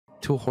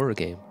to a horror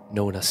game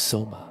known as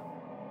SOMA.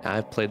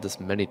 I've played this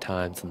many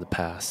times in the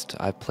past.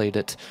 I've played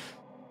it,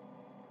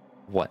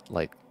 what,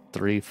 like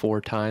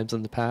 3-4 times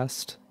in the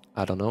past?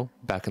 I don't know,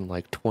 back in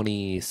like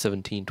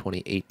 2017,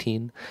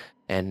 2018,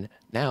 and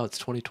now it's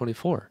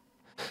 2024.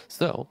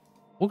 So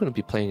we're going to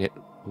be playing it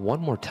one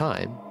more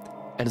time,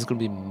 and it's going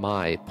to be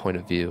my point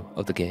of view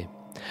of the game.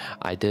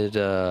 I did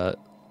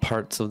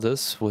parts of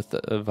this with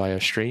via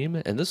stream,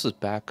 and this was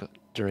back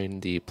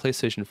during the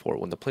PlayStation 4,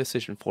 when the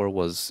PlayStation 4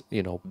 was,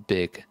 you know,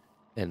 big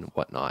and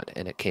whatnot,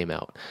 and it came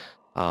out.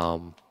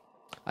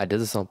 I did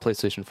this on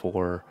PlayStation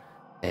 4,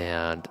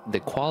 and the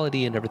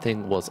quality and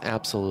everything was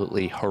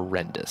absolutely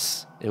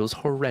horrendous. It was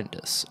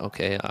horrendous,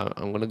 okay?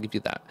 I'm gonna give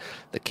you that.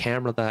 The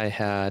camera that I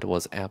had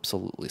was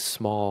absolutely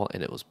small,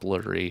 and it was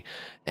blurry,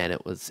 and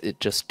it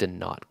just did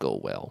not go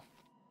well.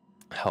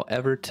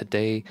 However,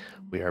 today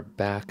we are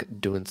back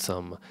doing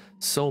some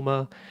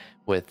SOMA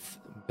with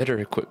better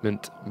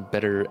equipment,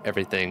 better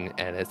everything,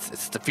 and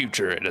it's the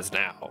future. It is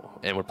now,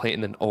 and we're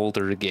playing an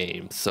older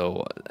game.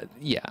 So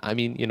yeah, I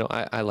mean, you know,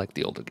 I like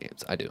the older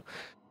games. I do.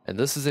 And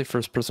this is a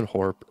first-person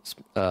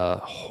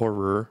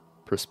horror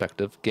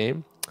perspective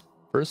game.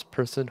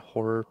 First-person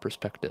horror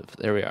perspective.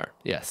 There we are.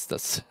 Yes,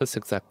 that's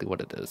exactly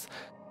what it is.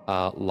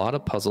 A lot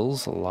of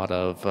puzzles, a lot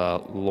of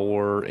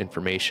lore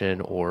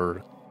information,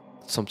 or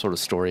some sort of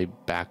story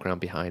background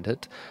behind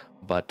it.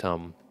 But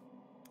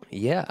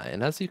yeah,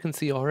 and as you can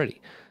see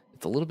already,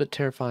 it's a little bit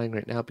terrifying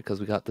right now because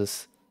we got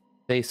this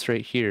face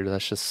right here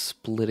that's just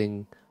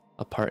splitting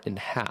apart in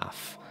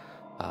half.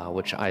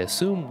 Which I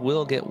assume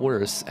will get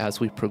worse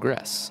as we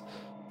progress.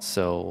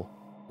 So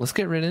let's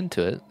get right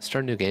into it.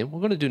 Start a new game.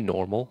 We're going to do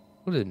normal.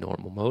 We're going to do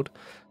normal mode.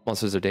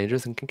 Monsters are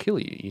dangerous and can kill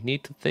you. You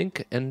need to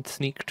think and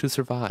sneak to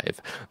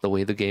survive, the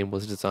way the game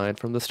was designed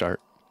from the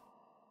start.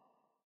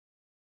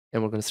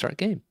 And we're going to start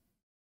game.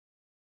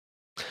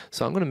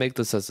 So I'm going to make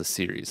this as a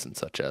series and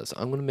such as.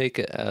 I'm going to make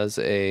it as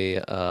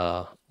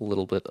a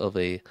little bit of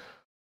a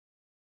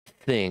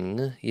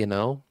thing, you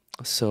know?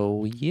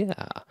 So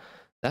yeah,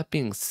 that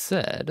being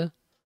said,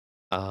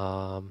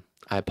 I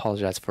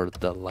apologize for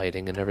the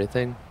lighting and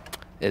everything.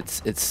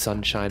 It's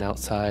sunshine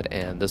outside,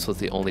 and this was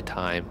the only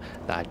time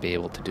that I'd be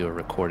able to do a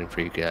recording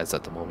for you guys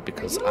at the moment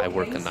because I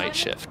work a night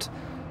shift.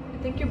 I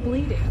think you're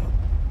bleeding.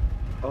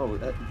 Oh,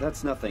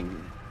 that's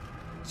nothing.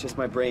 It's just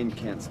my brain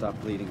can't stop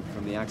bleeding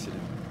from the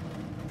accident.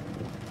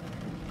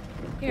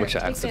 Here, Which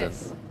take accident?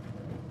 this.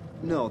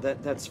 No,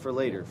 that's for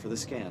later, for the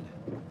scan.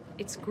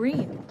 It's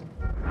green.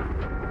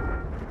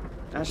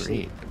 Ashley,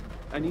 Green.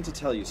 I need to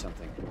tell you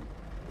something.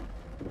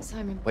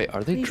 Simon, Wait,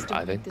 are they please don't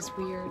driving? make this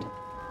weird.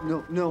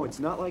 No, it's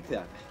not like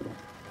that.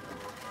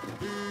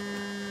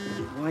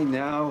 Why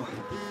now?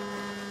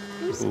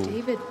 Who's Ooh.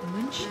 David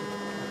Munchie?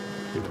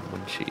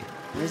 Munchie.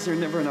 Why is there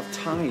never enough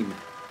time?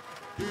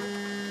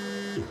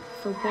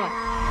 For what?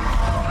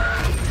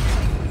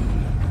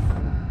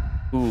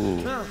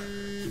 Ooh. Ah,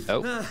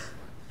 Oh. ah.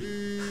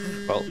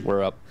 Well,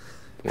 we're up.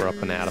 We're up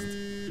and at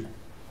 'em.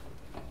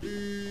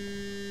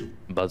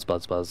 Buzz,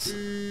 buzz, buzz.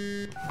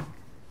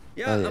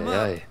 Yeah, I'm up.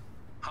 Aye.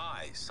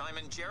 Hi,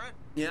 Simon Jarrett.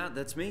 Yeah,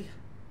 that's me.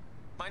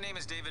 My name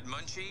is David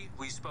Munchie.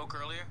 We spoke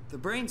earlier. The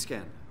brain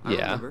scan. I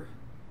Yeah. remember.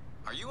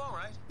 Are you all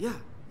right? Yeah,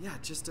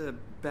 just a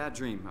bad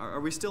dream. Are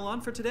we still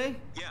on for today?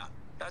 Yeah,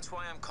 that's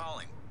why I'm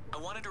calling. I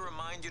wanted to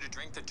remind you to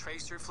drink the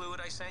tracer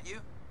fluid I sent you.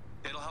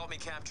 It'll help me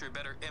capture a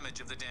better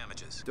image of the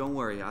damages. Don't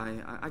worry,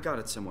 I got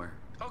it somewhere.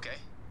 Okay,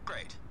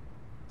 great.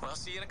 Well, I'll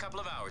see you in a couple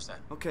of hours then.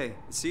 Okay,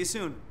 see you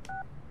soon.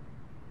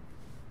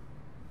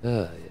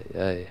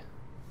 Aye.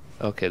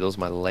 Okay, those are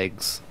my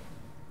legs.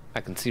 I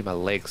can see my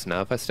legs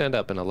now. If I stand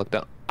up and I look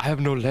down, I have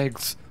no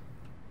legs.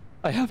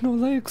 I have no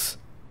legs.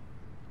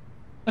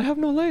 I have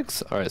no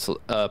legs. All right,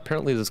 so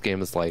apparently this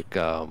game is like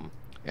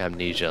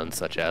Amnesia and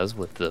such as,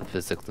 with the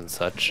physics and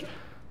such.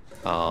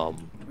 Where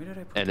did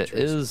I put And the it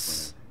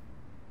tracer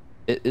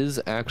is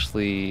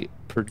actually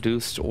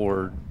produced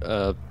or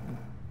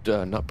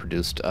not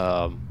produced,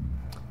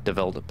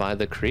 developed by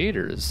the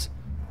creators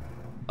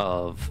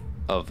of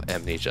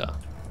Amnesia.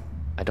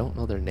 I don't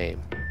know their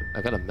name.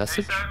 I got a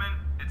message. Hey Simon,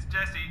 it's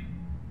Jesse.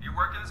 You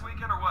working this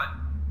weekend or what?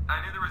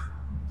 I knew there was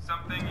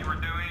something you were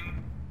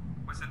doing.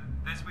 Was it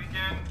this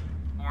weekend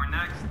or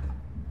next?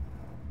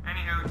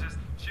 Anywho, just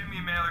shoot me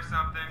a mail or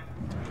something.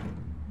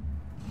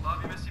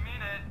 Love you, miss you,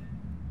 mean it.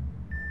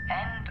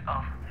 End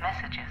of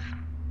messages.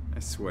 I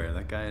swear,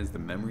 that guy has the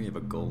memory of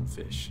a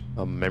goldfish.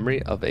 A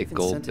memory of a I even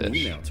sent an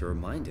goldfish. email to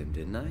remind him,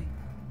 didn't I?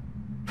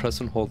 Press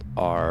and hold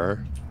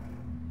R.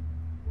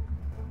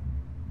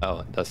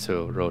 Oh, that's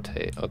to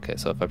rotate. Okay,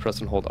 so if I press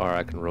and hold R,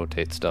 I can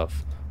rotate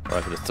stuff, or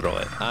I can just throw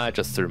it. I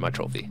just threw my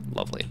trophy.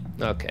 Lovely.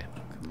 Okay.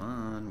 Come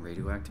on,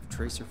 radioactive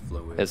tracer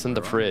fluid. It's in the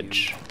Where are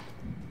fridge.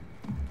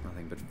 you?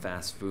 Nothing but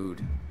fast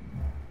food.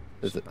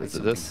 Is Should it? buy Is it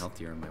something this?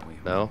 healthier on my way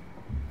home.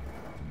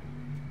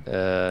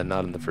 No.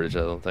 Not in the fridge,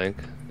 I don't think.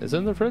 Is it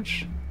in the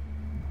fridge?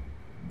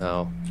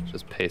 No,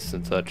 just paste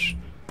and such.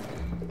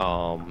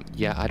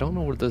 Yeah, I don't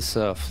know where this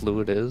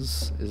fluid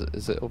is.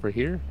 Is it over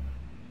here?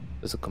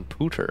 There's a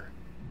computer.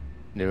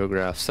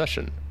 Neurograph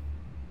session.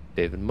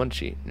 David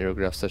Munchie,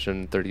 Neurograph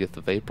session 30th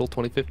of April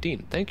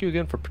 2015. Thank you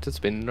again for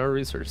participating in our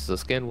research. The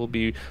scan will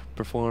be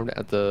performed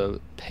at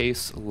the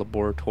Pace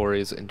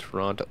Laboratories in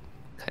Toronto,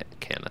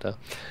 Canada.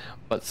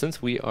 But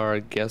since we are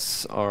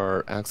guests,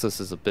 our access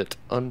is a bit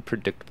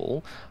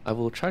unpredictable. I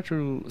will try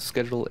to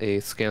schedule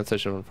a scan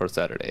session for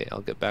Saturday.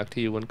 I'll get back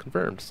to you when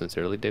confirmed.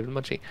 Sincerely, David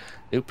Munchie.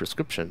 New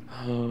prescription.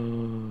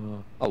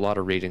 A lot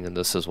of reading in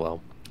this as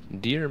well.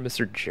 Dear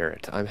Mr.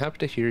 Jarrett, I'm happy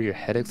to hear your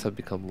headaches have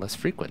become less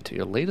frequent.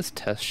 Your latest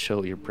tests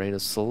show your brain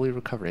is slowly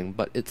recovering,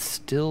 but it's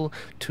still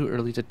too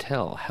early to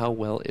tell how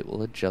well it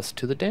will adjust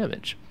to the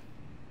damage.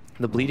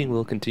 The bleeding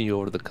will continue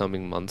over the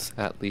coming months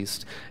at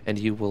least, and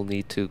you will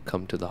need to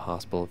come to the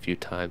hospital a few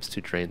times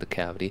to drain the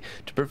cavity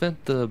to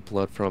prevent the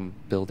blood from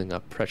building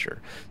up pressure.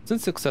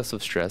 Since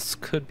excessive stress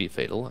could be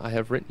fatal, I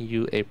have written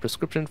you a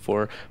prescription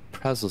for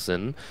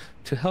prazosin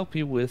to help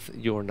you with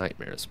your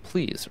nightmares.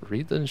 Please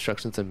read the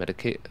instructions and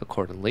medicate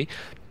accordingly.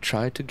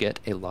 Try to get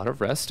a lot of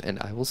rest, and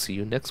I will see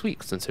you next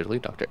week. Sincerely,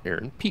 Dr.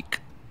 Aaron Peak.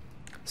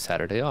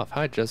 Saturday off.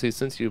 Hi, Jesse.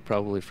 Since you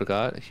probably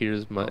forgot,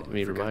 here's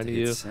me reminding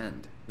you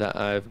that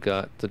I've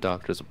got the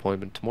doctor's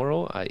appointment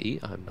tomorrow, i.e.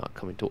 I'm not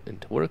coming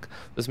into work.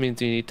 This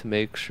means you need to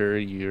make sure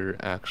you're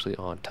actually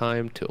on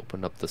time to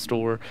open up the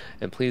store,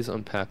 and please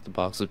unpack the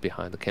boxes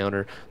behind the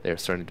counter. They are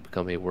starting to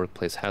become a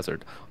workplace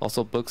hazard.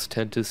 Also, books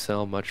tend to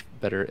sell much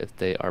better if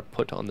they are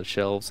put on the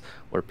shelves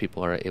where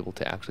people are able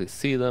to actually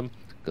see them.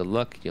 Good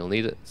luck. You'll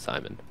need it.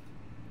 Simon.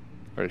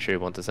 Are you sure you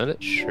want to send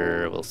it?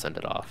 Sure, we'll send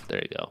it off.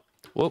 There you go.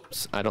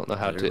 Whoops, I don't know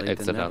how to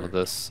exit out of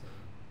this.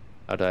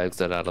 How do I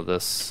exit out of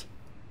this?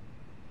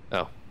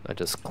 Oh, I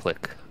just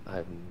click.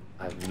 I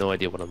have no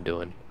idea what I'm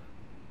doing.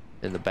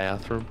 In the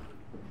bathroom?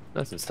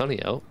 Nice and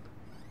sunny out.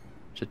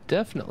 Should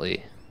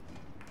definitely...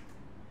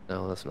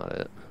 No, that's not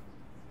it.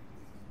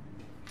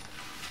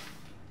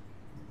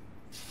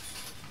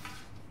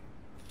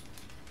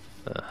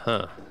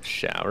 Uh-huh.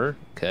 Shower.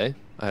 Okay.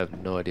 I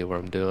have no idea what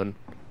I'm doing.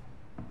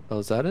 Oh,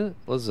 is that it?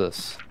 What's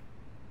this?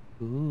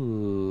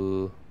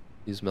 Ooh.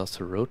 Use mouse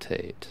to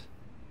rotate.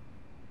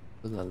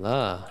 Ooh la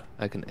la.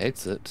 I can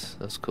exit.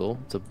 That's cool.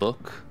 It's a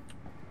book.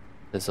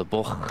 It's a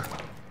book.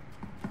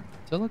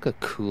 Is there like a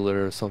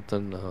cooler or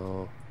something?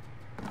 No.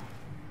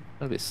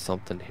 Gotta be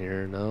something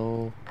here.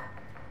 No.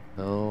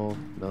 No.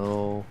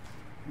 No.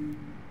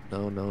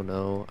 No, no,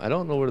 no. I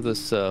don't know where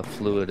this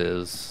fluid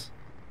is.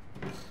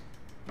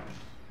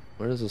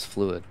 Where is this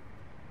fluid?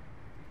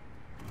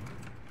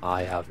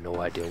 I have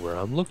no idea where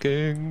I'm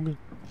looking.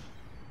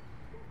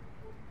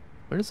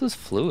 Where is this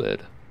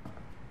fluid?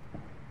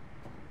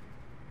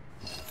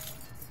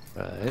 I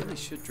Right. really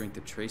should drink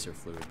the tracer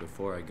fluid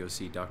before I go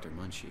see Dr.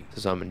 Munchie.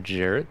 Because I'm in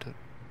Jarrett.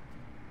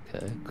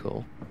 Okay,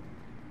 cool.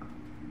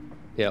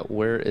 Yeah,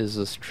 where is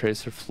this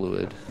tracer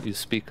fluid you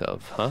speak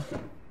of, huh?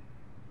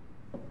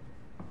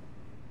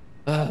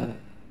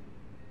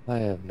 I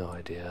have no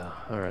idea.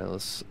 Alright,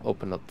 let's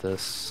open up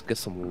this. Get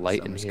some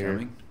light Summer's in here.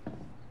 coming.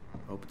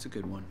 Hope it's a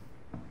good one.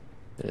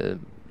 It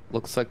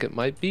looks like it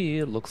might be.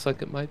 It looks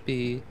like it might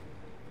be.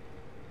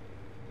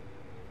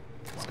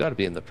 It's gotta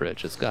be in the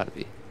fridge. It's gotta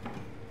be.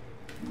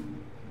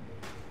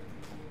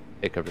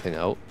 Take everything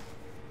out.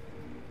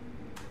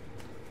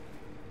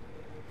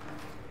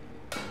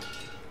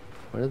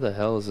 Where the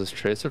hell is this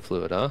tracer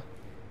fluid, huh?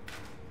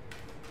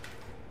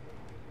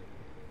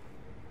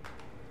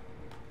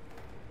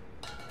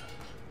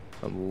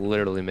 I'm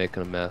literally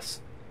making a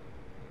mess.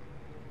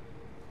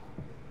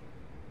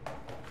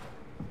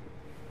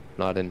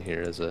 Not in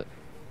here, is it?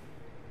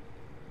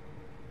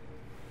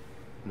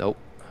 Nope.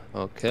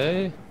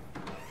 Okay.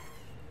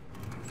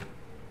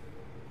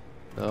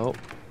 Nope.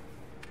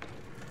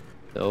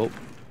 Nope.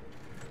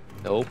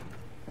 Nope.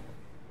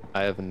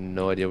 I have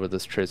no idea where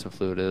this tracer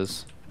fluid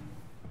is.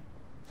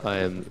 I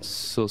am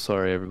so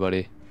sorry,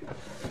 everybody.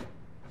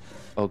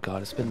 Oh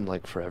god, it's been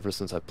like forever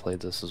since I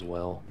played this as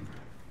well.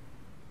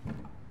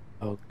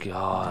 Oh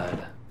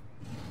god.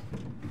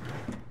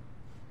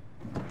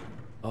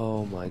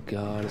 Oh my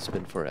god, it's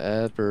been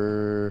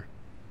forever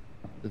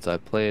since I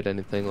played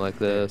anything like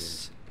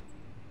this.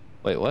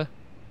 Wait, what?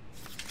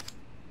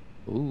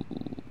 Ooh.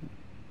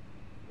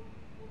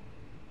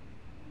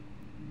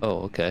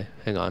 Oh, okay.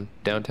 Hang on.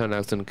 Downtown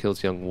accident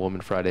kills young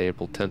woman Friday,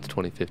 April 10th,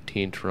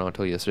 2015.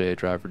 Toronto. Yesterday, a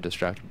driver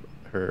distracted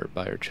her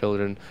by her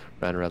children,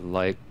 ran a red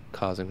light,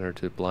 causing her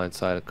to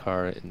blindside a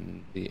car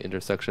in the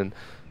intersection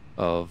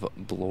of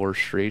Bloor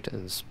Street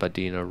and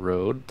Spadina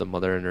Road. The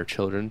mother and her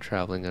children,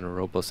 traveling in a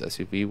robust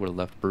SUV, were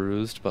left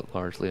bruised but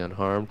largely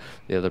unharmed.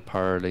 The other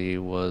party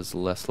was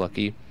less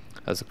lucky,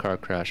 as the car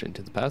crashed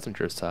into the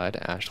passenger side.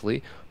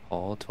 Ashley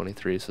Hall,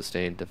 23,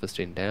 sustained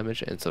devastating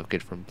damage and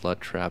suffocated from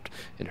blood trapped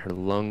in her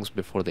lungs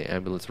before the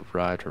ambulance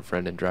arrived. Her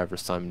friend and driver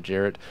Simon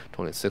Jarrett,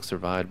 26,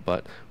 survived,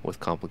 but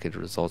with complicated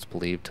results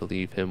believed to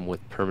leave him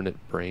with permanent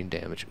brain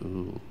damage.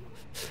 Ooh.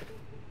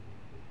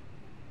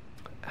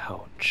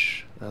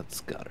 Ouch.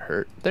 That's gotta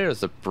hurt. There's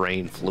the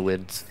brain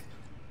fluids.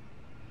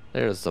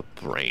 There's the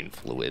brain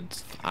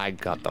fluids. I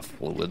got the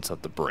fluids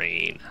of the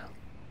brain.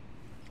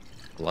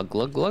 Glug,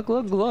 glug, glug,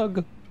 glug,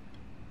 glug.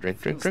 Drink,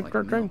 drink, Feels drink, like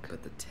drink, drink. milk,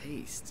 but the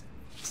taste,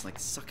 it's like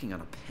sucking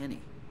on a penny.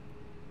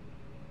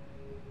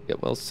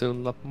 Get well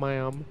soon, love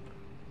ma'am.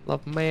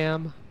 Love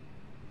ma'am.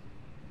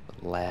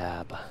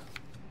 Lab.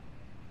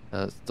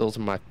 Those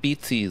are my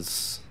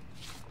feetsies.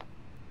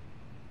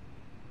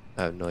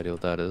 I have no idea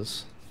what that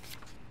is.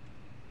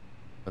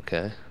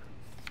 Okay.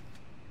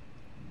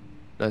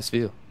 Nice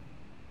view.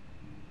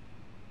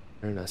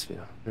 Very nice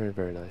view. Very,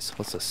 very nice.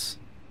 What's this?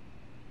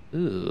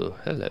 Ooh,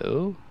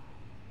 hello.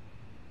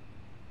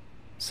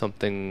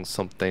 Something,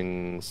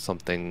 something,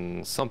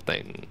 something,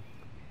 something.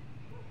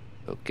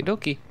 Okie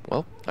dokie.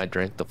 Well, I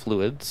drank the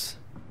fluids,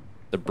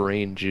 the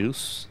brain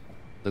juice,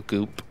 the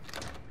goop.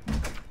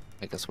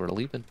 I guess we're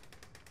leaving.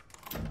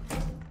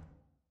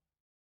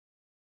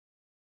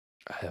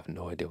 I have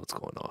no idea what's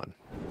going on.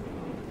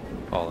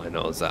 All I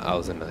know is that I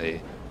was in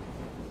a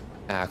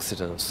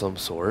accident of some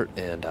sort,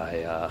 and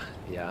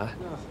yeah.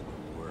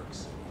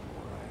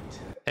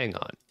 Hang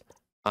on.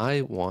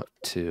 I want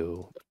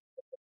to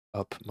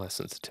up my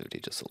sensitivity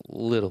just a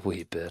little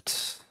wee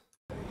bit.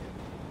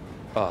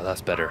 Oh,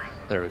 that's better.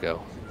 There we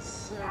go.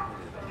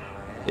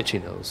 Itchy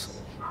nose.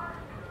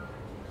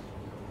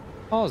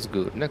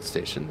 Osgood. Next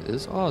station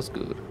is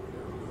Osgood.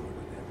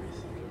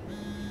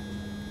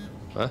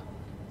 Huh?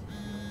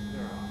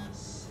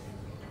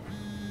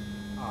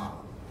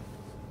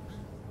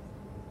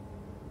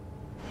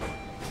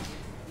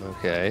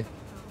 Okay.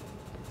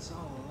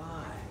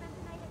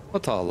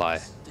 What's all a lie?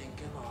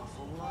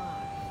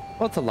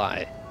 What's a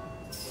lie?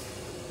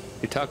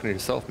 You're talking to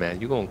yourself, man.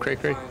 You going cray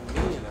cray?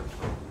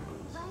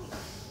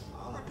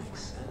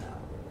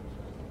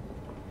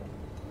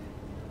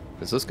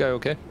 Is this guy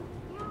okay?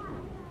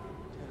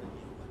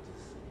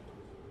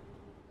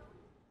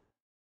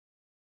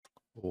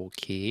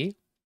 Okay.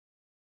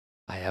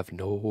 I have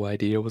no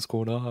idea what's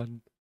going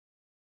on.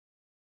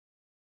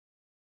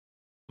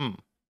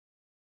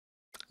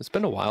 It's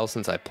been a while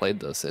since I played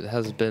this. It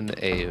has been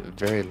a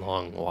very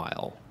long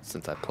while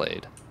since I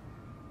played.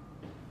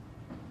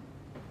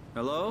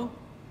 Hello?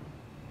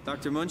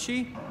 Dr.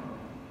 Munchie?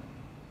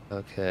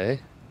 Okay.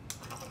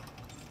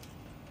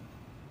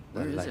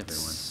 Where is Lights.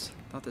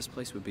 everyone? Thought this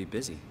place would be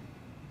busy.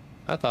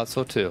 I thought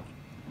so too.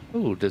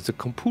 Ooh, there's a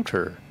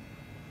computer.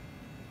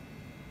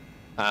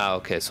 Ah,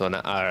 okay, so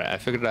now, alright, I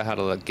figured out how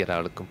to get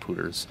out of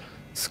computers.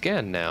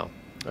 Scan now.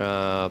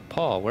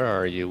 Paul, where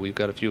are you? We've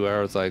got a few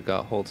hours. I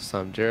got hold of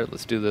Sam Jarrett.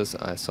 Let's do this.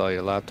 I saw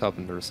your laptop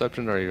in the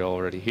reception. Are you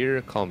already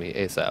here? Call me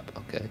ASAP.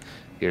 Okay.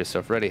 Get your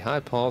stuff ready. Hi,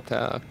 Paul.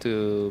 Talk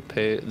to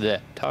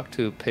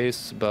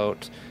Pace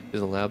about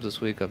his lab this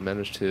week. I've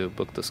managed to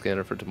book the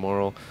scanner for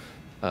tomorrow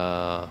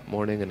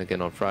morning and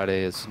again on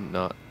Friday. It's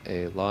not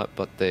a lot,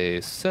 but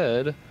they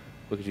said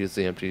we could use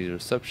the empty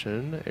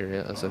reception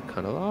area as a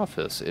kind of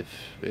office if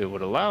it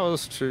would allow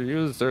us to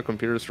use their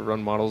computers to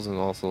run models and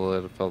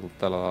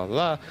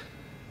also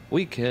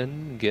we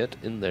can get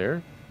in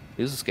there,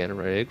 use the scanner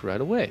rig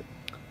right away.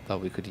 Thought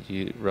we could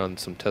run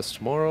some tests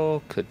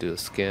tomorrow, could do a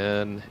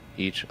scan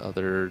each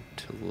other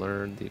to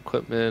learn the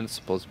equipment.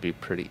 Supposed to be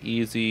pretty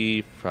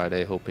easy.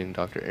 Friday, hoping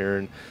Dr.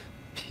 Aaron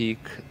Peak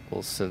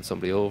will send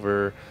somebody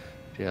over.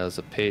 She has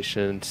a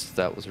patient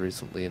that was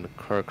recently in a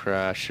car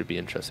crash. Should be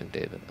interesting,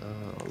 David.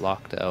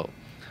 Locked out.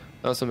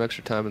 Now some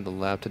extra time in the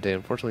lab today.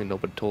 Unfortunately,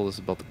 nobody told us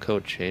about the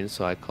code change,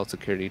 so I called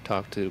security,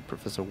 talked to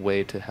Professor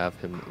Wei to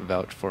have him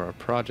vouch for our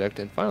project,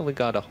 and finally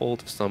got a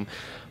hold of some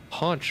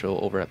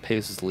honcho over at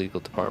Pace's legal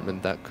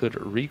department that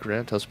could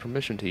re-grant us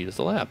permission to use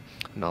the lab.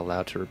 I'm not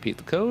allowed to repeat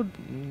the code,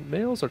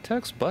 mails, or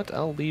text, but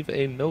I'll leave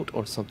a note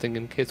or something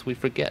in case we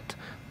forget.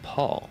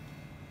 Paul.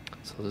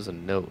 So there's a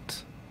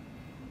note.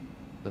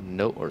 A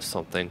note or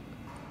something.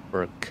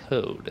 Or a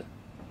code.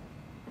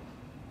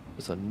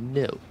 There's a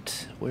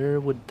note. Where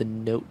would the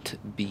note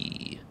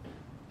be?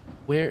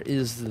 Where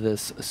is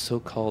this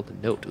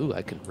so-called note? Ooh,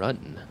 I can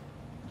run.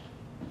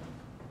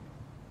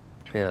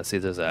 Yeah, see,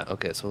 there's that.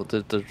 Okay, so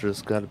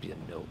there's got to be a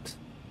note.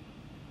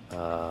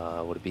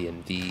 Would it be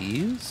in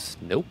these?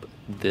 Nope.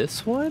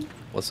 This one?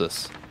 What's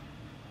this?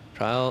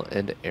 Trial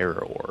and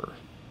error.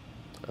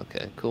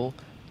 Okay, cool.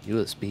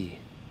 USB.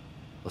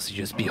 What's the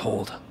USB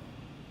hold?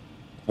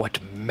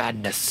 What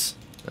madness?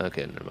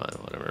 Okay, never mind.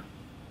 Whatever.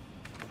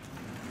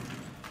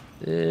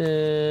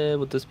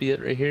 Would this be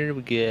it right here?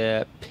 We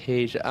get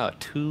page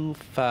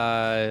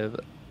 25.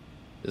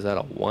 Is that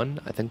a 1?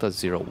 I think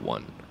that's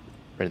 01.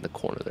 Right in the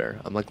corner there.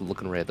 I'm like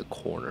looking right at the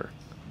corner.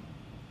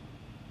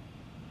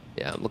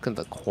 Yeah, I'm looking at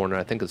the corner.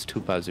 I think it's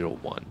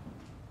 2501.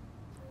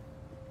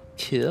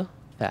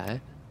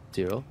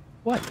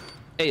 2501.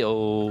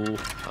 Ayo!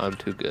 I'm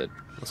too good.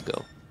 Let's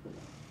go.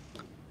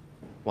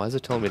 Why is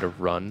it telling me to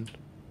run?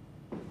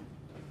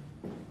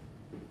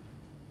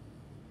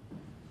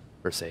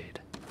 First aid.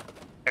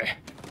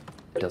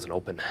 It doesn't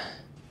open.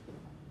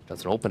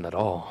 Doesn't open at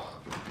all.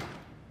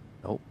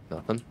 Nope,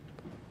 nothing.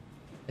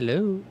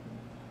 Hello?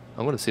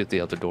 I'm gonna see if the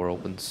other door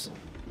opens.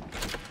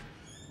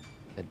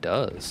 It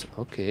does.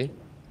 Okay.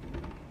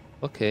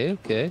 Okay,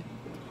 okay.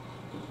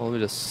 Well, let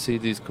me just see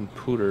these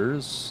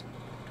computers.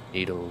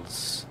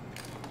 Needles.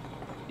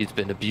 He's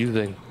been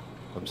abusing.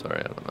 I'm sorry,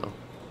 I don't know.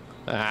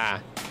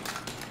 Ah!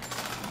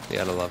 You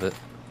gotta love it.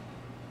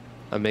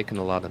 I'm making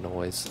a lot of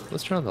noise.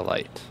 Let's turn on the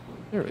light.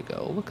 There we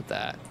go. Look at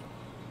that.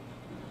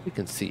 We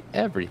can see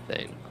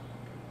everything.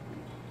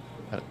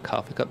 Got a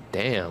coffee cup.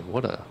 Damn,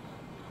 what a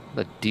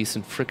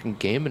decent freaking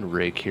gaming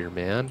rig here,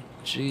 man.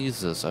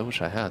 Jesus, I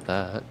wish I had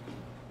that.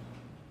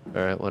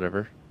 Alright,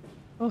 whatever.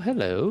 Oh,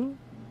 hello.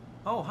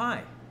 Oh,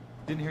 hi.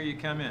 Didn't hear you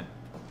come in.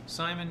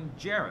 Simon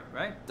Jarrett,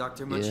 right?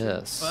 Dr. Munchie?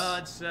 Yes. Well,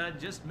 it's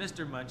just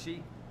Mr.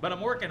 Munchie, but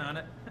I'm working on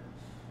it.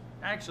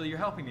 Actually, you're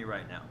helping me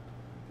right now.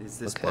 Is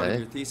this part Okay. of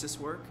your thesis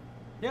work?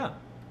 Yeah,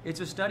 it's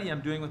a study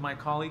I'm doing with my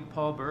colleague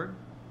Paul Berg.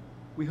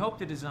 We hope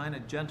to design a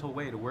gentle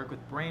way to work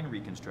with brain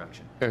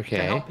reconstruction. Okay.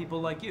 To help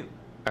people like you.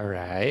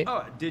 Alright.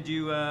 Oh, did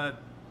you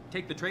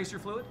take the tracer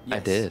fluid? I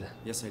did.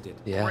 Yes, I did.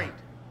 Yeah. Great.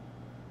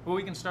 Well,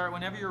 we can start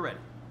whenever you're ready.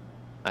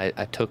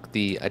 I took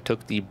the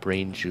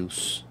brain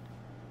juice.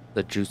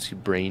 The juicy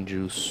brain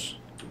juice.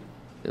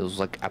 It was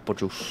like apple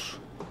juice.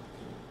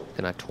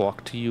 Can I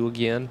talk to you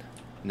again?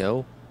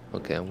 No?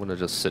 Okay, I'm gonna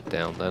just sit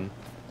down then.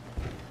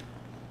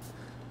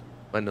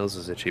 My nose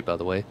is itchy, by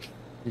the way.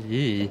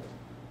 Yee.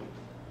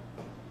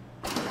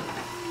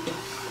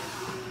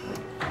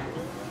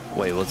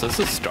 Wait, was this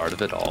the start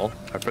of it all?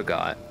 I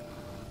forgot.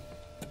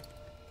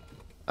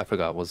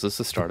 Was this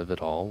the start of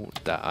it all?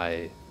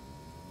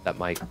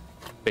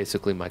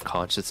 Basically my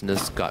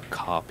consciousness got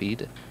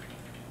copied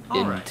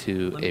All right,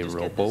 into let me a just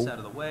get robo? this out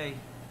of the way.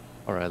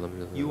 Alright, let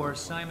me... You are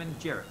Simon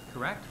Jarrett,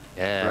 correct?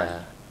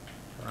 Yeah.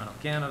 Toronto,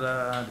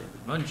 Canada,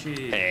 David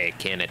Munchie. Hey,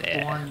 Canada.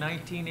 Born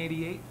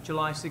 1988,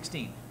 July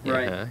 16.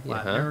 Right.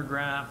 Flat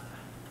paragraph,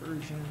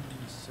 version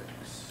 6.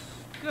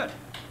 Good.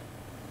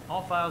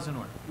 All files in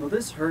order. Will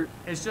this hurt?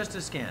 It's just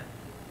a scan.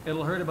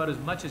 It'll hurt about as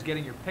much as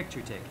getting your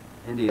picture taken.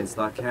 Indians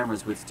thought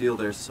cameras would steal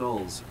their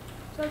souls.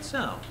 Is that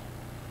so?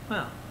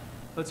 Well,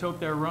 let's hope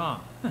they're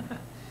wrong.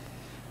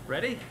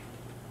 Ready?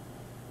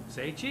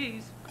 Say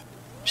cheese.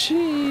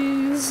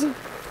 Cheese.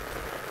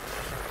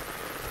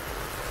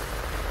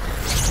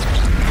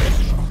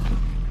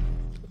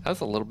 That's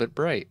a little bit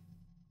bright.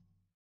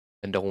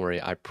 And don't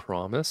worry, I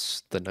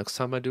promise the next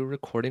time I do a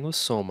recording with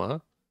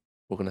SOMA,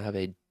 we're going to have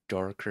a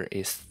darker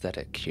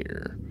aesthetic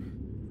here.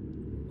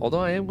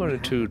 Although I am going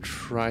to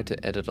try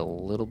to edit a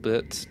little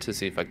bit to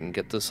see if I can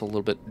get this a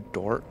little bit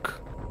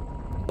dark.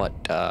 But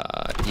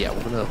yeah,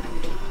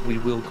 we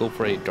will go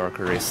for a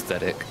darker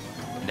aesthetic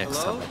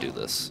next time I do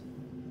this.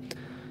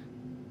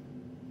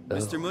 Oh.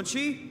 Mr.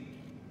 Munchie?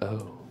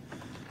 Oh.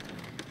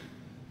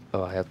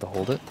 Oh, I have to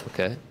hold it?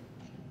 Okay.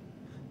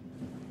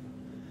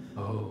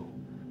 Oh.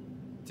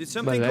 Did My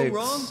something go legs.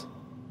 wrong?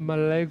 My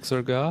legs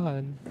are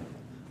gone.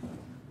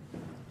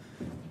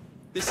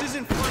 This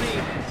isn't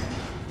funny.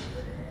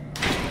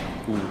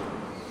 Ooh.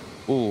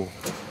 Ooh.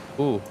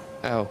 Ooh.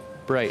 Ow.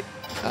 Bright.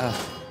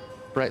 Ah.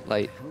 Bright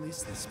light. What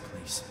is this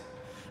place?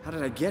 How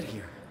did I get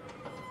here?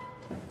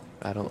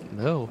 I don't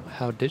know.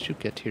 How did you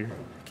get here?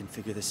 I can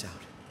figure this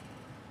out.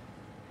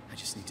 I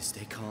just need to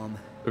stay calm.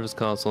 Service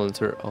console,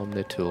 insert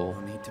Omni tool.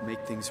 I'll need to make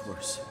things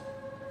worse.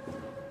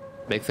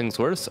 Make things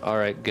worse?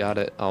 Alright, got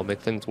it. I'll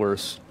make things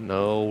worse.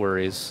 No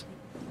worries.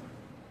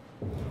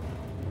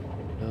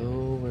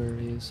 No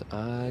worries.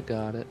 I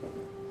got it.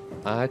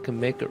 I can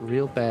make it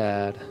real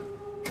bad.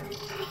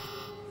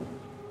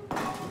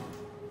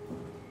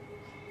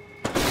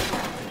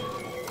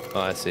 Oh,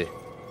 I see.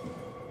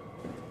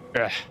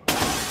 Ugh.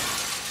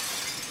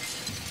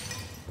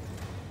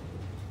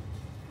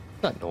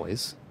 That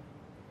noise.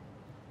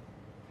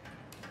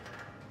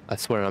 I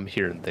swear I'm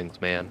hearing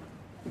things, man.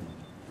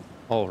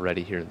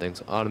 Already hearing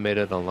things.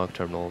 Automated unlock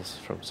terminals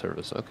from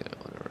service. Okay,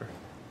 whatever.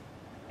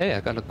 Hey,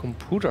 I got a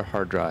computer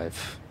hard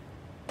drive.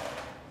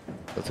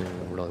 Doesn't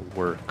even really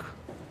work.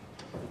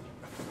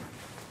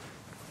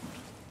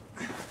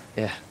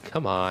 Yeah,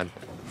 come on.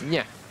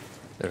 Yeah.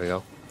 There we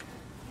go.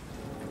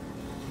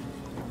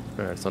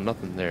 Alright, so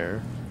nothing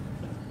there.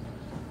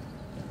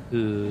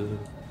 Ooh.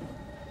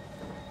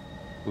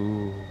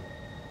 Ooh.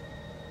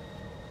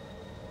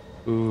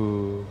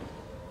 Ooh.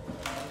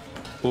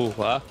 Ooh,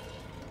 what?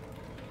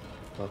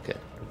 Okay.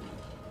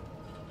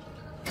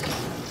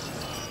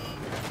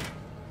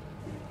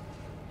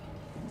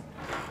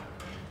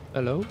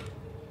 Hello?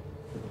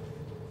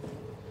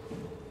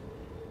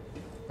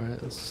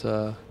 Alright, let's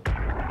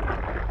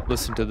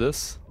listen to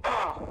this.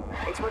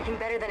 It's working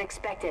better than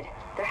expected.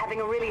 They're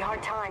having a really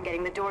hard time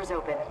getting the doors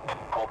open.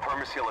 Call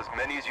Permaseal as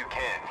many as you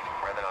can,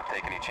 rather than not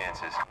take any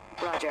chances.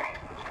 Roger.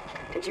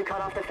 Did you cut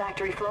off the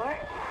factory floor?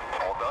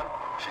 All done?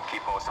 Should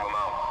keep most of them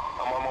out.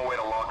 I'm on my way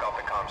to lock off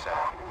the comm center.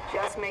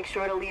 Just make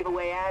sure to leave a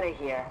way out of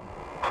here.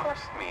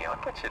 Trust me, I'll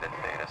get you the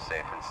data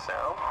safe and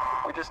sound.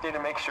 We just need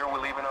to make sure we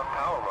leave enough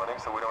power running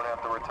so we don't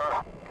have to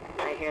return.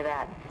 I hear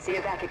that. See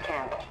you back at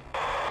camp.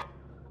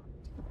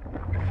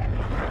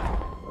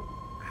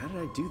 How did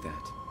I do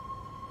that?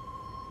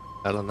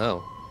 I don't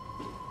know.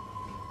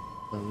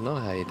 I don't know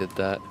how you did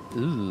that.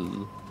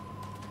 Ooh.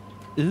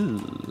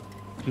 Ooh.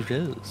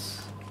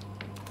 Gross.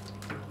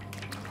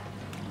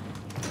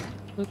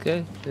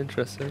 Okay,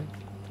 interesting.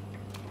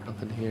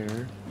 Nothing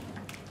here.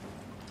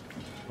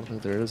 I don't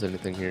think there is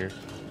anything here.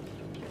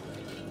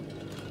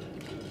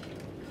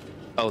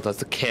 Oh,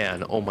 that's a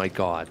can. Oh my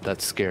god,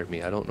 that scared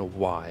me. I don't know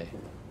why.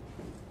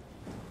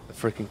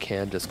 freaking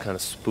can just kind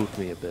of spooked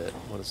me a bit.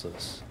 What is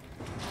this?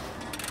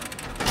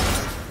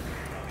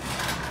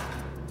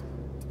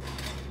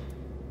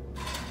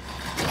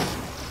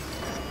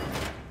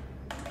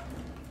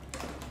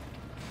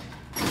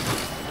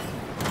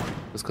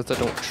 Just because I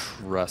don't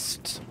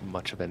trust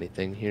much of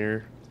anything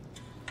here.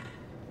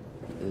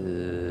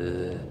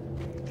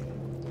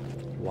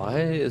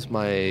 Why is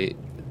my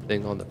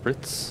thing on the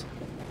fritz?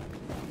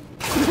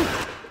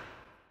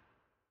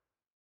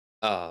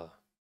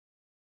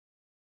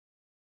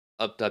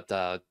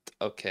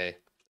 Okay.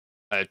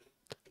 I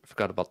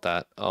forgot about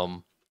that. I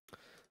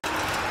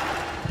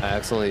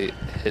accidentally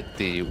hit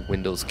the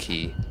Windows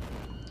key.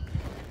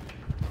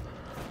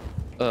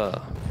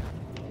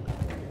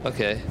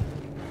 Okay.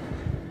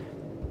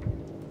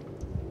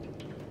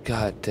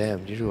 God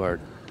damn, you are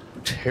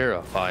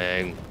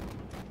terrifying.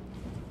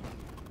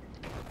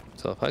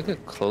 So if I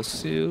get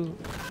close to you...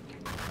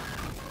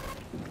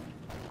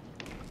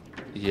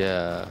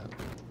 Yeah.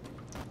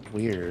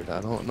 Weird.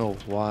 I don't know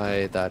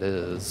why that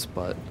is,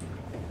 but...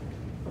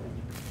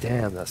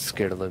 Damn, that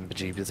scared the living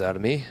bejeebies out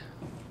of me.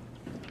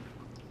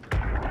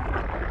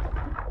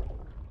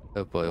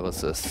 Oh boy,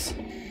 what's this?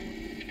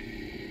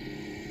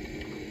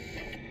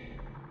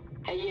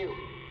 Hey you.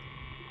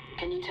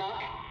 Can you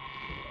talk?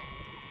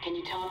 Can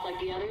you talk like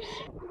the others?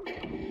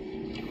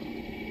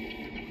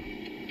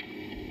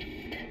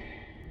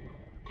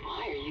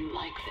 Why are you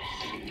like this?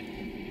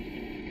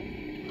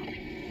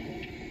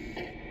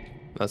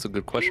 That's a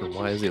good question.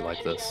 Why is he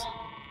like this?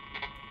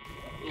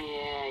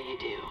 Yeah, you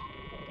do.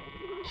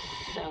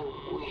 So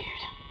weird.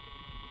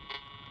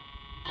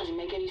 Doesn't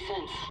make any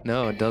sense.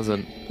 No, it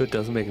doesn't. It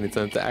doesn't make any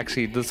sense.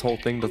 Actually, this whole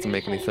thing doesn't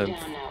make any sense.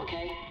 Down now,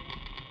 okay?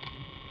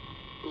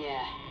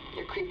 Yeah,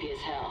 you're creepy as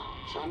hell,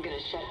 so I'm gonna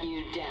shut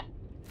you down.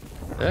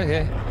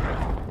 Okay.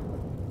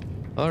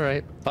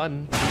 Alright,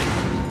 fun.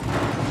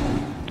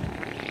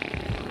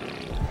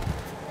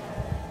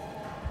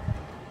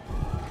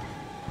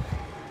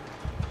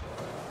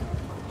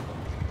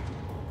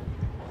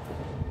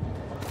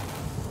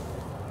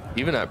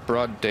 Even at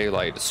broad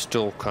daylight, it's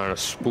still kind of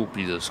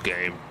spooky, this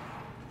game.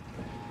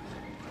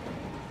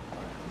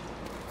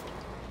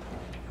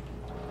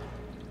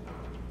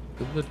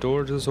 Did the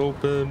door just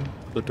open?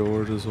 The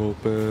door just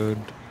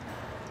opened.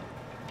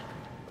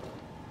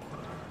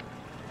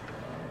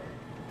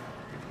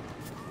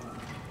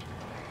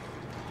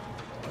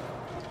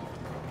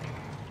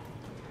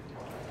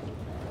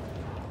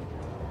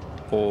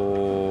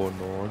 Oh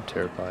no, I'm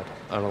terrified.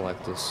 I don't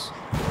like this.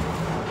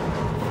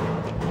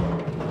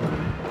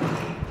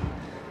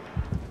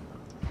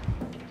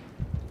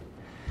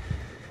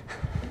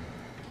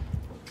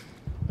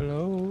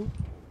 Hello?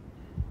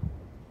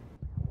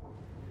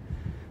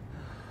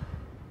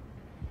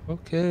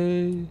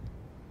 Okay.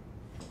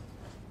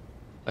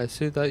 I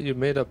see that you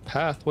made a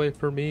pathway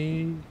for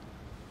me.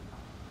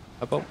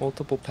 How about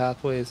multiple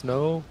pathways?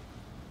 No?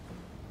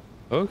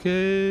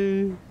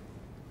 Okay.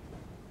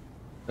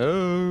 Oh,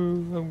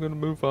 I'm gonna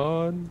move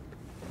on.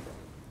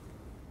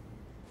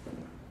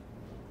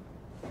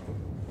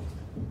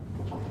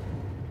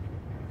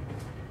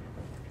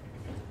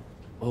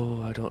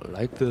 Oh, I don't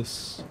like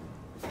this.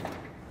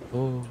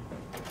 Oh,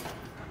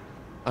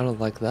 I don't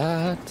like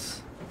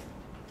that.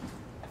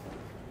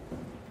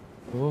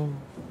 Oh.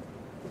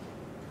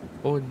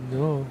 Oh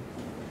no.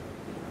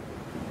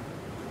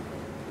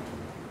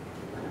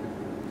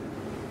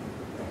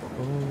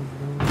 Oh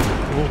no.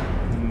 Oh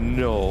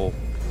no.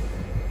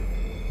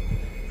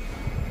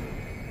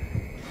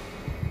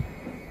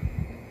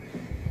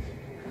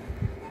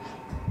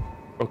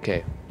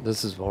 Okay,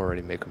 this is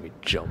already making me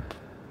jump.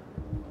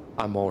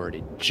 I'm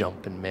already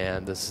jumping,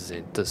 man. This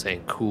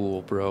ain't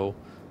cool, bro.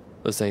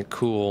 This ain't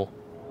cool.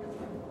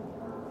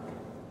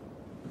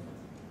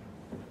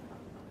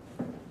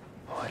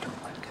 Oh, I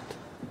don't like it.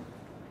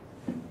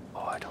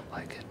 Oh, I don't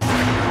like it.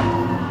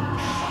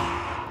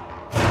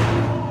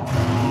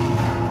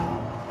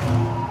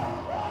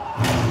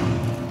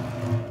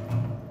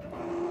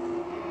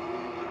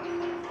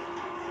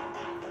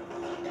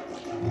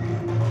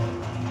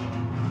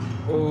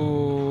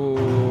 Oh.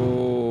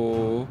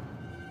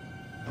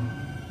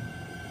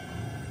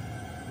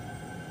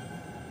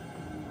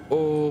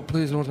 Oh,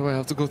 please don't tell me I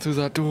have to go through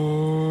that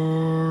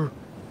door.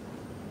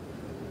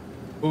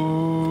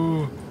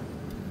 Oh.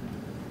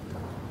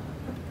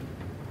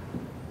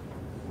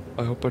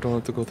 I hope I don't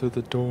have to go through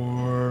the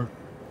door.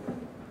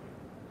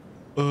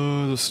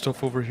 There's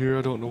stuff over here.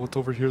 I don't know what's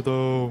over here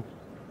though.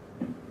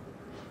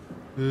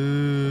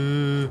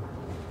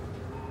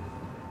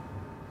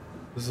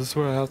 Is this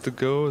where I have to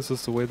go? Is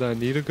this the way that I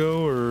need to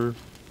go, or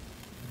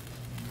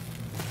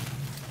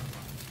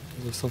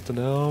is there something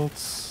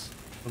else?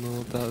 I don't know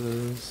what that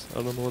is.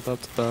 I don't know what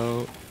that's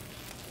about.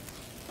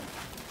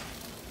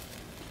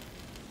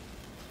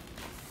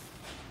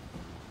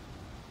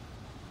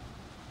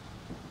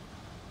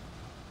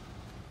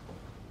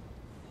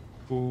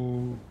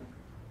 Ooh.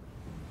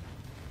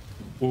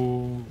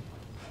 Ooh.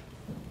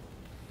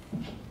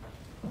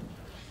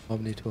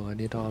 Omni tool. I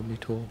need an Omni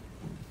tool.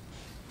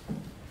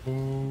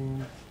 Oh.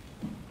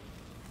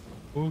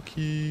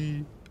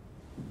 Okay.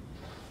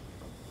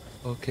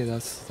 Okay,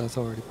 that's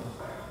already.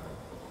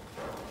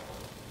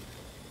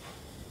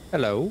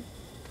 Hello.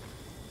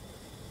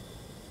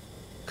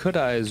 Could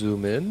I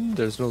zoom in?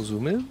 There's no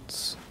zoom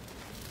ins.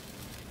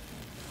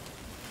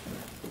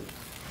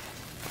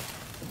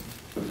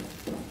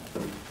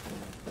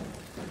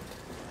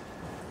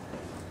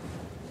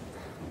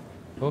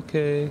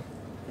 Okay.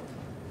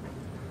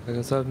 I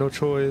guess I have no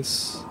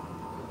choice.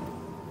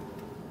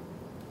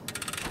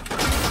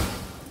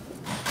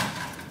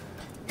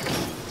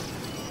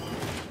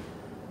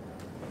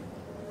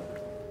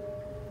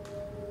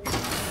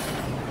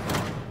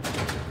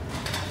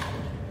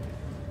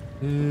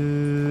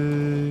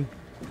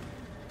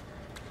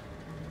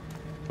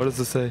 What does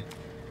it say?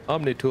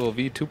 OmniTool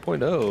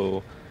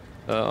v2.0.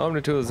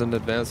 OmniTool is an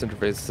advanced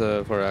interface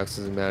for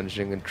accessing,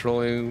 managing, and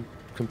controlling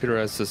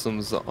computerized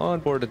systems.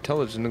 Onboard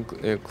intelligence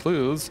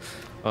includes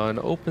an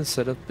open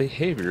set of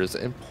behaviors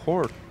and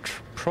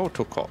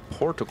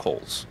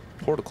protocols.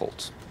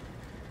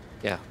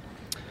 Yeah.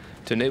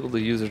 To enable the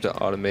user to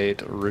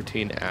automate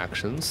routine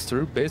actions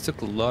through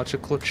basic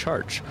logical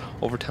charge.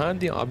 Over time,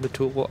 the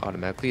OmniTool will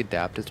automatically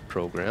adapt its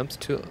programs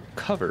to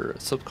cover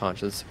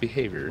subconscious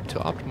behavior to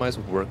optimize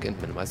work and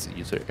minimize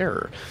user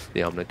error.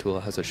 The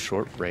OmniTool has a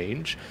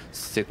short-range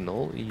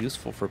signal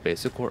useful for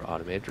basic or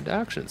automated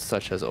actions,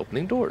 such as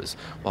opening doors.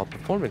 While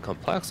performing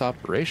complex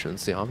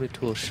operations, the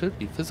OmniTool should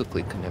be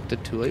physically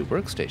connected to a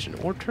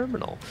workstation or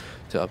terminal.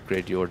 To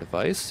upgrade your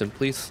device,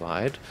 simply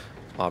slide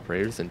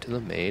operators into the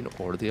main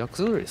or the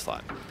auxiliary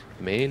slot.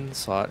 The main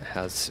slot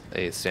has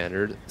a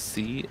standard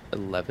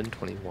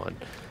C1121.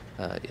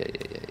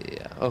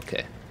 Yeah.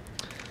 Okay.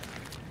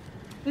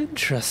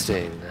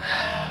 Interesting.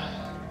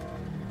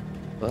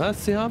 Well,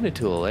 that's the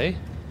OmniTool, eh?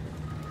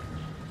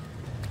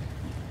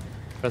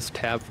 Press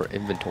tab for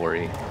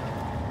inventory.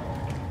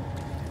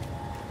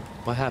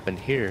 What happened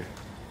here?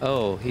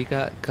 Oh, he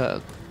got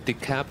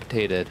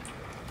decapitated.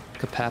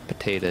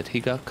 Capacitated. He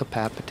got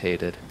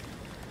capacitated.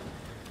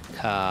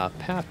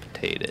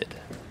 Capacitated.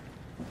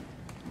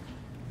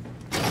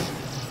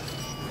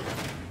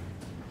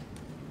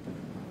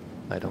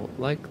 I don't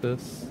like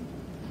this.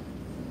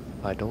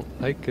 I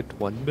don't like it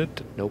one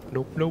bit. Nope,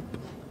 nope, nope.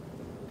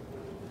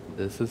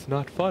 This is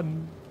not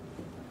fun.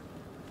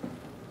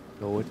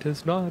 No, it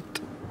is not.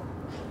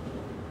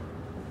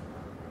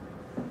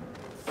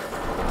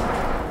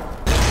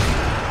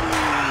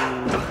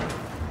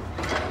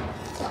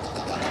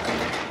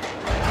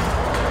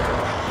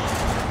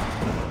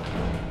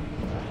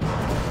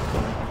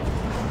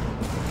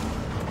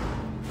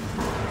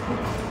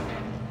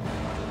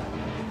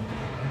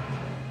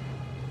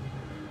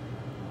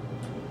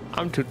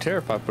 I'm too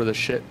terrified for this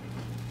shit.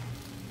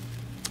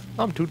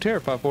 I'm too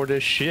terrified for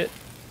this shit.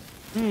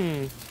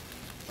 You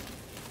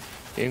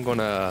ain't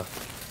gonna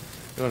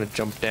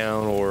jump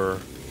down or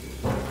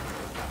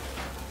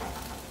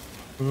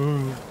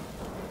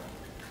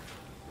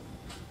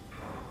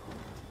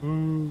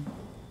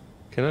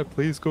Can I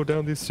please go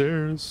down these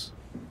stairs?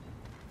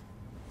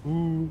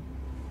 Ooh.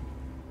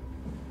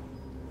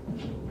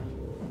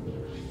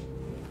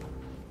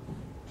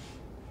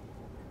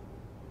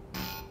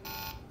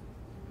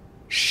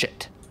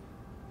 Shit.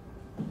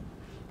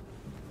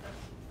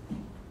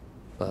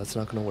 Well, that's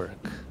not gonna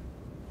work.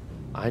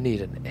 I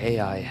need an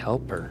AI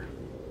helper.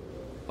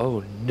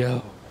 Oh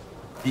no.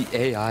 The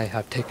AI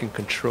have taken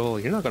control.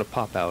 You're not gonna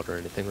pop out or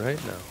anything, right?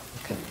 No.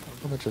 Okay.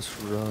 I'm gonna just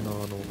run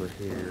on over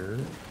here.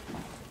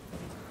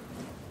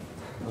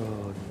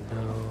 Oh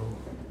no.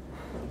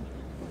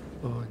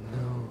 Oh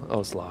no. Oh,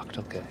 it's locked.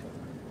 Okay.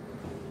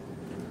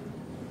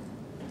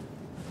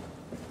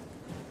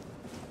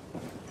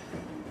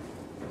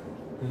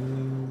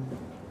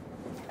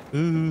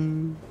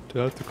 Do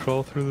I have to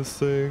crawl through this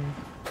thing?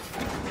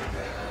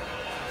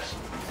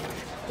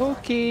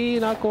 Okay,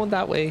 not going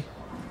that way.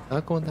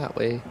 Not going that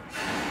way.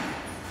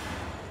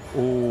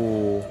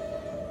 Oh.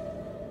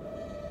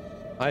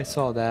 I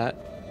saw that.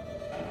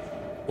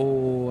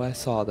 Oh, I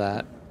saw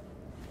that.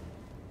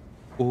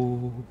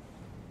 Oh.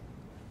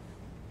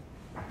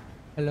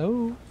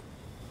 Hello?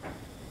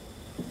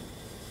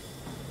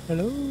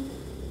 Hello?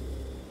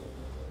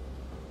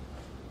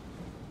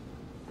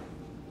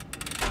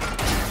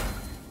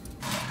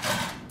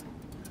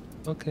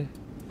 Okay.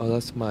 Oh,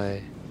 that's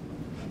my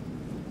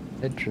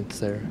entrance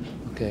there.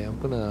 Okay, I'm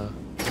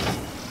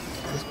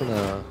just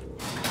gonna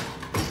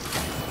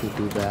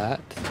do that.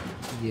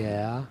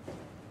 Yeah.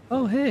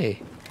 Oh,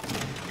 hey.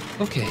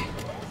 Okay.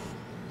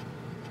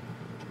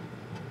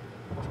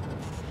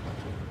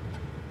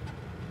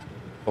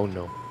 Oh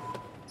no.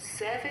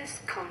 Service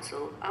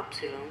console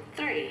Upsilon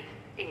 3,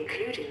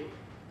 including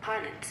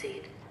pilot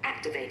seat,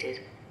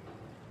 activated.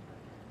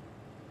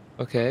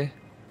 Okay.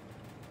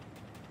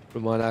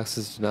 Remote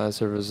access denied,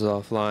 service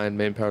offline,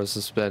 main power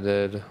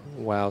suspended,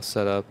 WoW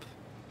setup.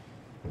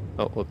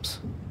 Oh, whoops.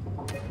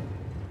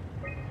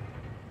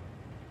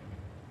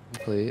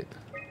 Complete.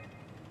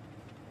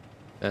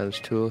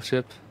 Manage tool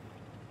chip.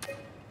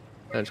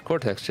 Manage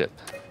Cortex chip.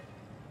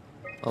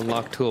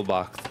 Unlock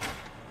toolbox.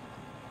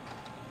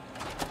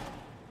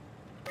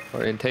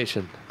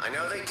 Orientation. I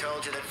know they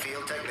told you that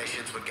field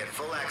technicians targets would get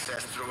full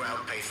access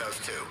throughout Pathos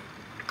 2.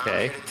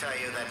 Okay. I'm here to tell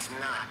you that's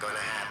not gonna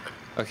happen.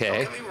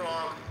 Okay. Don't get me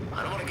wrong,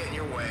 I don't want to get in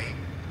your way.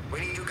 We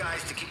need you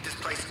guys to keep this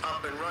place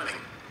up and running,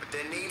 but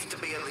there needs to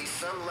be at least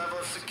some level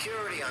of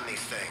security on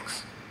these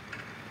things.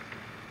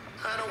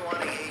 I don't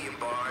want to hear you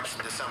barge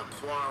into some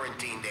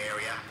quarantined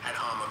area at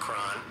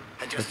Omicron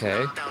and just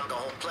knock out the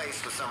whole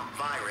place with some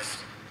virus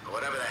or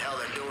whatever the hell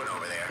they're doing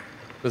over there.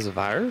 There's a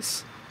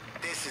virus?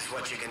 This is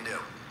what you can do.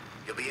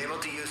 You'll be able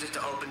to use it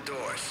to open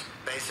doors.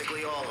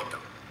 Basically all of them.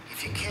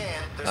 If you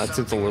can, That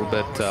seems a little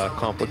bit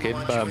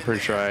complicated, but I'm pretty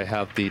sure I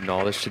have the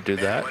knowledge to do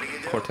that.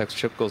 Cortex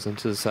chip goes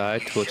into the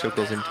side, tool chip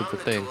goes into the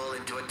thing.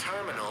 Into a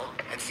terminal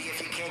and see if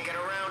you can't get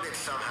around it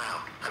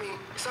somehow. I mean,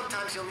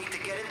 sometimes you'll need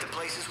to get into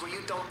places where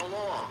you don't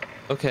belong.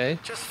 Okay.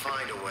 Just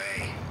find a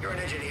way. You're an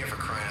engineer, for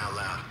crying out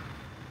loud.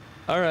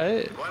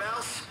 Alright. What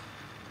else?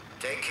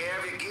 Take care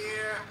of your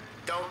gear.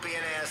 Don't be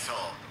an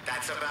asshole.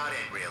 That's about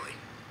it, really.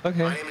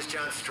 Okay. My name is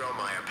John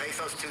Strohmeyer,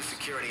 Pathos 2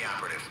 security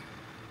operative.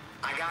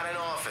 I got an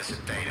office at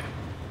Theta.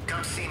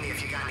 Come see me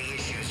if you got any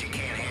issues you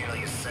can't handle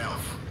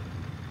yourself.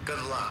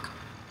 Good luck.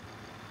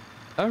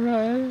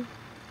 Alright.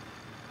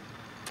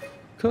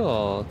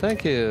 Cool.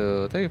 Thank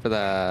you. Thank you for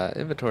that.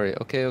 Inventory.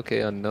 Okay,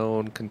 okay.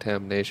 Unknown.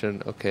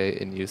 Contamination. Okay.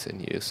 In use.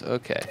 In use.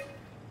 Okay.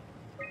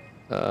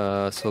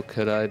 So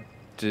could I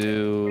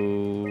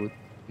do...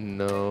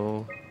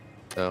 No.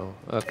 No.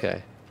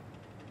 Okay.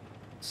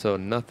 So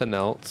nothing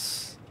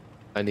else.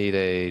 I need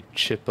a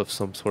chip of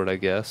some sort, I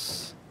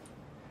guess.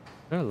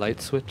 Is there a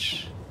light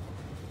switch?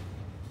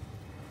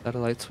 Is that a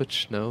light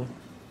switch? No.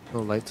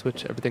 No light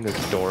switch. Everything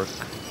is dark.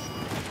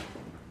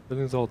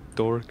 Everything's all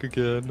dark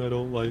again. I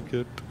don't like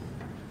it.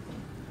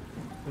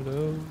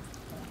 Hello?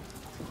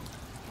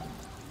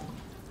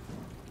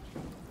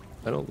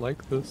 I don't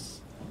like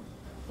this.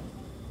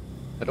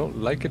 I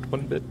don't like it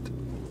one bit.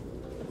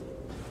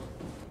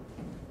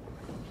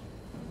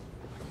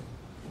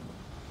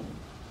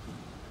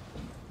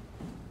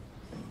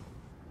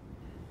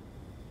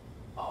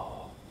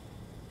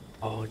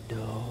 Oh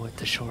no,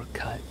 it's a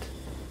shortcut.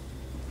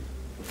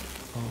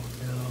 Oh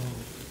no.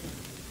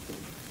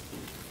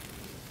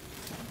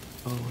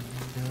 Oh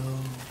no.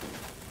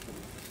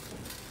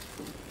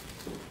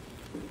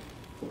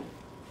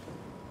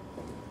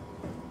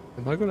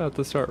 Am I gonna have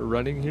to start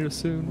running here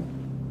soon?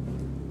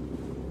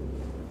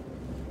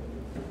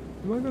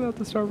 Am I gonna have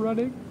to start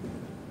running?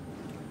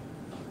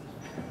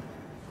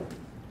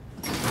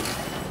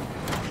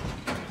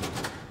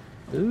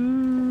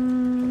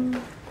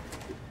 Ooh.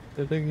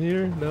 Anything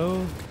here?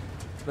 No?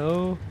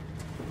 No?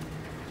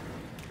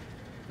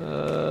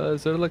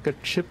 Is there like a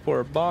chip or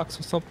a box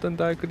or something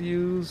that I could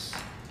use?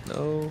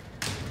 No.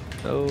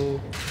 No.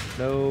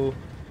 No.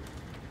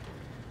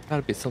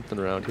 Gotta be something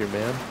around here,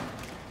 man.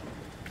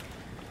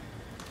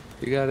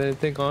 You got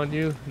anything on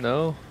you?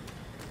 No?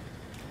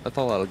 That's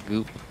a lot of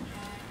goop.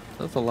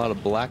 That's a lot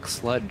of black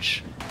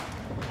sludge.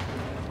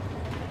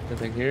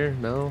 Anything here?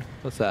 No?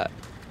 What's that?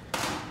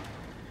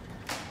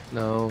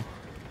 No.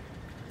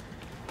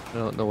 I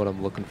don't know what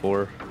I'm looking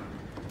for.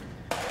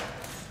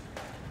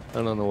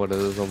 I don't know what it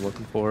is I'm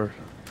looking for.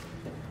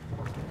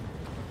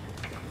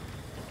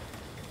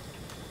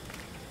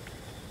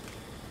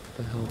 What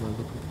the hell am I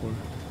looking for?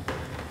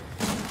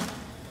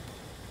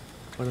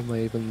 What am I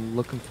even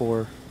looking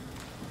for?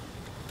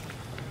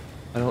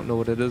 I don't know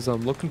what it is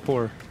I'm looking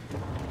for.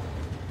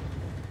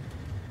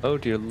 Oh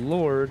dear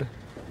lord.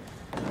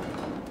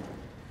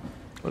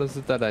 What is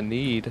it that I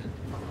need?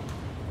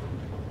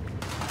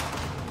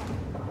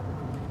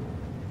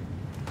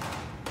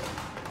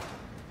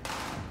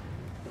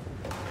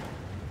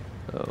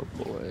 Oh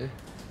boy.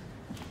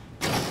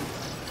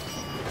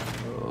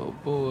 Oh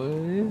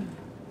boy.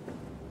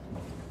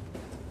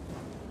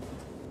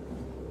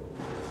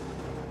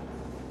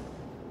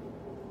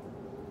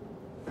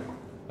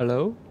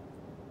 Hello?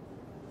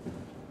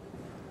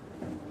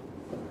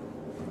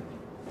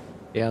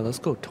 Yeah, let's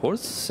go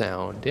towards the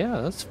sound.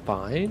 Yeah, that's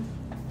fine.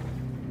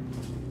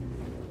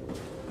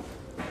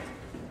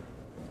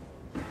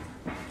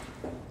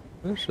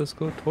 Let's just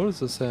go towards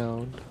the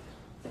sound.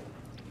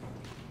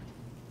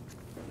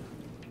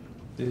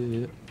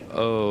 Yeah.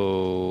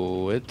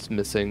 Oh, it's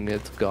missing.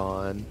 It's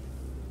gone.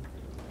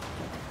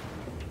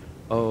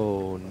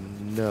 Oh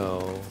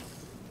no.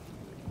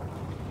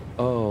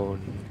 Oh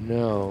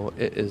no.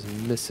 It is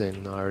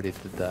missing. I already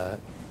did that.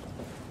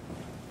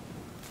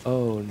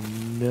 Oh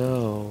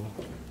no.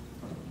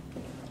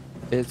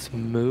 It's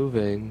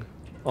moving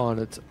on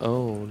its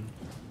own.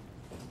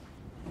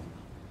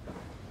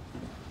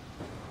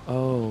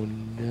 Oh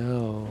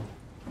no.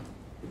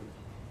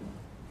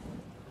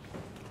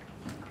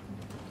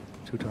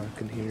 Too dark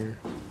in here.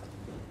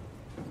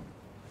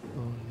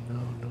 Oh no,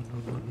 no, no,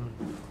 no, no.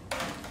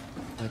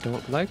 I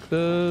don't like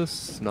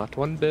this. Not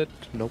one bit.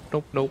 Nope,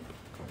 nope, nope.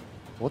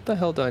 What the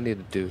hell do I need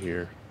to do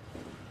here?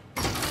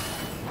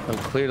 I'm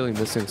clearly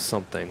missing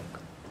something.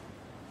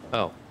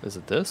 Oh, is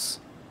it this?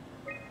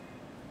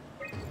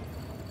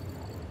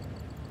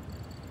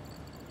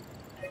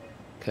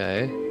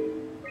 Okay.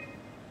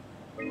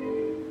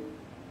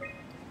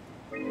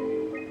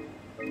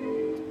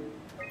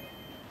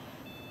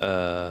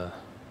 Uh...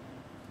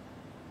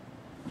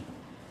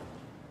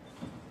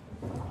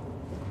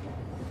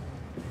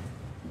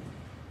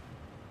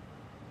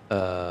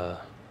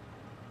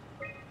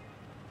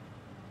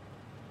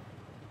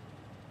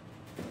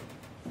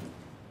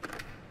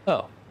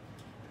 Oh.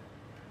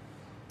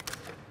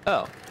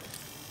 Oh.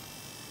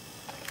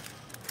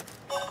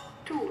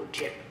 Tool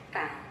chip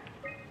found.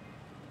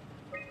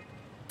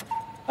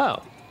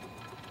 Oh.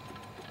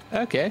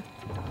 Okay.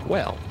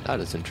 Well, that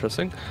is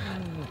interesting.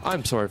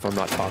 I'm sorry if I'm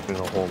not talking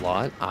a whole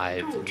lot.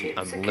 I'm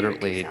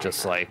literally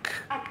just like...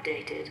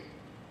 Updated.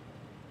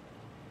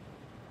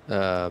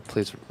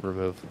 Please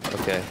remove.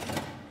 Okay.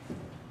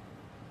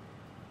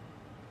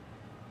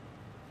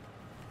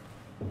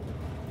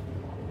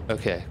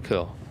 Okay,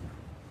 cool.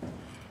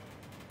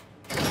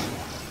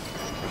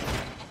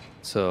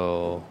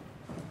 So...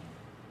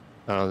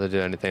 I don't have to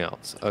do anything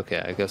else. Okay,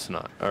 I guess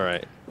not.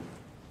 Alright.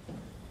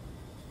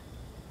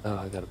 Oh,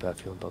 I got a bad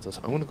feeling about this.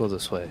 I'm gonna go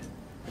this way.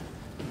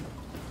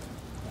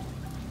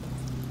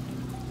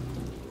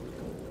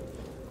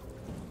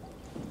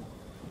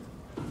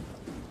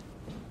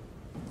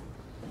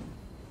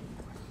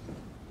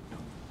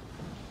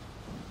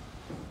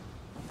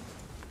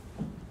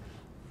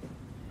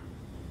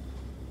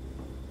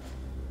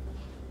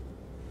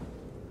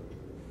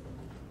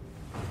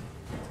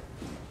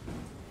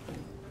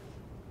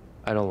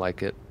 I don't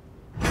like it.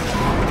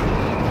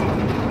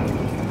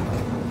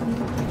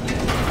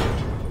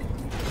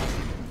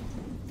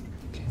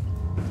 Okay.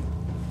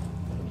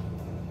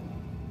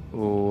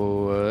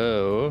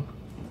 Whoa.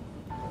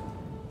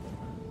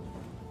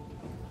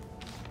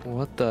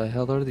 What the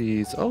hell are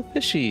these? Oh,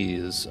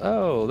 fishies.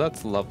 Oh,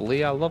 that's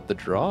lovely. I love the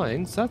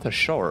drawings. That's a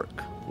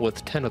shark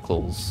with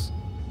tentacles.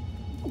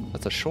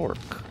 That's a shark.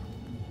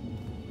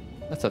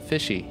 That's a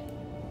fishy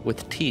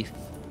with teeth.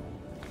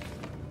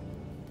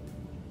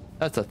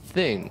 That's a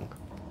thing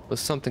with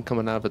something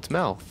coming out of its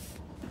mouth.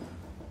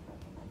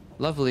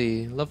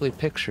 Lovely, lovely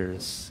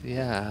pictures.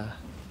 Yeah.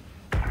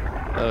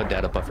 Oh,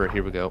 data buffer.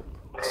 Here we go.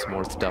 Some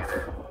more stuff.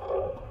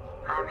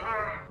 I'm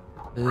here.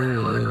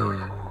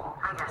 Ugh.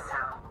 I guess so.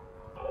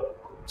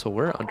 So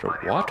we're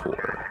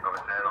underwater.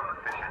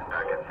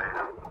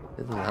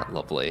 Isn't that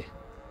lovely?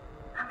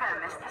 I'm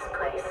gonna miss this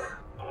place.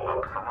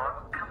 Come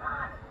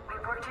on.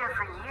 We've worked here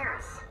for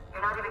years.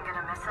 You're not even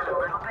gonna miss it a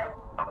little bit?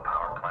 A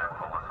power plant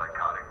full of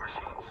psychotic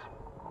machines.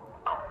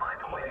 I'll find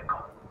a way to go.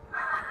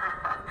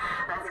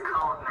 That's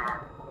cold, man.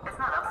 It's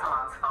not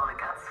Upsilon's fault it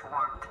got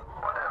swarmed.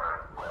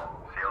 Whatever.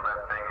 Seal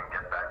that thing and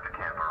get back to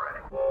camp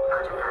already.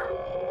 Roger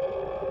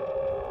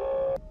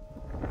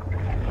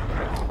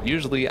that.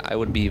 Usually I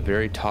would be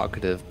very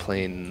talkative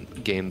playing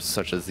games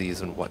such as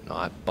these and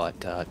whatnot,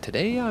 but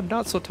today I'm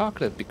not so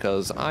talkative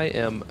because I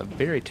am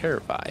very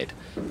terrified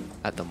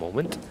at the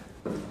moment.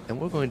 And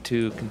we're going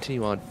to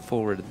continue on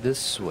forward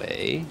this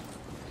way.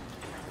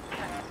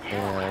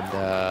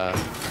 And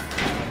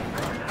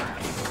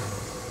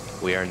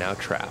we are now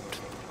trapped.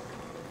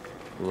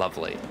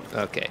 Lovely.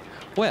 Okay.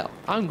 Well,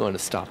 I'm going to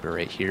stop it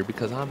right here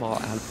because I'm all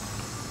out of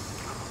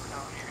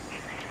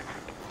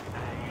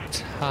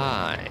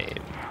time.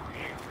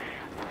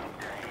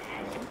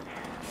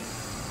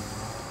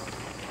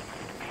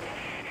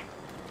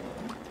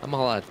 I'm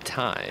all out of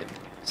time.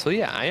 So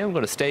yeah, I am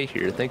going to stay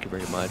here. Thank you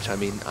very much. I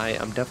mean,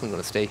 I'm definitely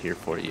going to stay here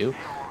for you.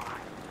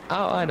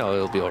 Oh, I know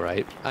it'll be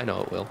alright. I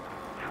know it will.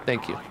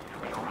 Thank you.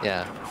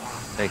 Yeah.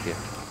 Thank you.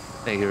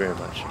 Thank you very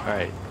much.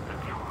 Alright.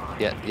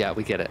 Yeah,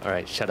 we get it.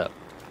 Alright, shut up.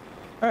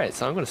 Alright,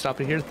 so I'm going to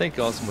stop it here. Thank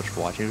you all so much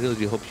for watching. I really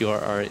do hope you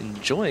are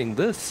enjoying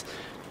this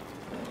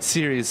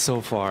series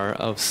so far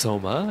of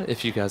SOMA.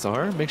 If you guys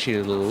are, make sure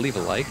you leave a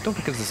like. Don't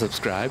forget to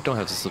subscribe. Don't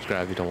have to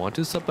subscribe if you don't want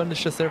to. Sub button is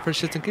just there for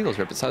shits and giggles.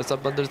 Right beside the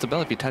sub button, there's the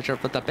bell. If you touch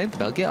it, that bang the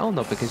bell, get all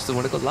notifications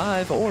when I go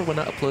live or when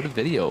I upload a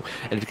video.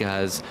 And if you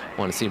guys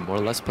want to see more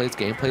Let's Plays,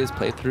 gameplays,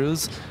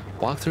 playthroughs,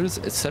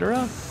 walkthroughs,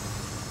 etc.,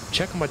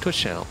 check out my Twitch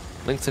channel.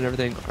 Links and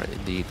everything are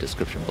in the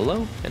description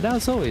below. And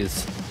as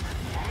always,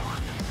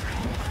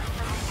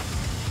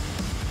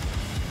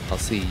 I'll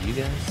see you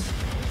guys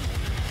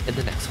in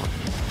the next one.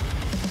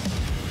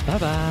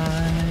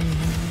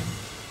 Bye-bye.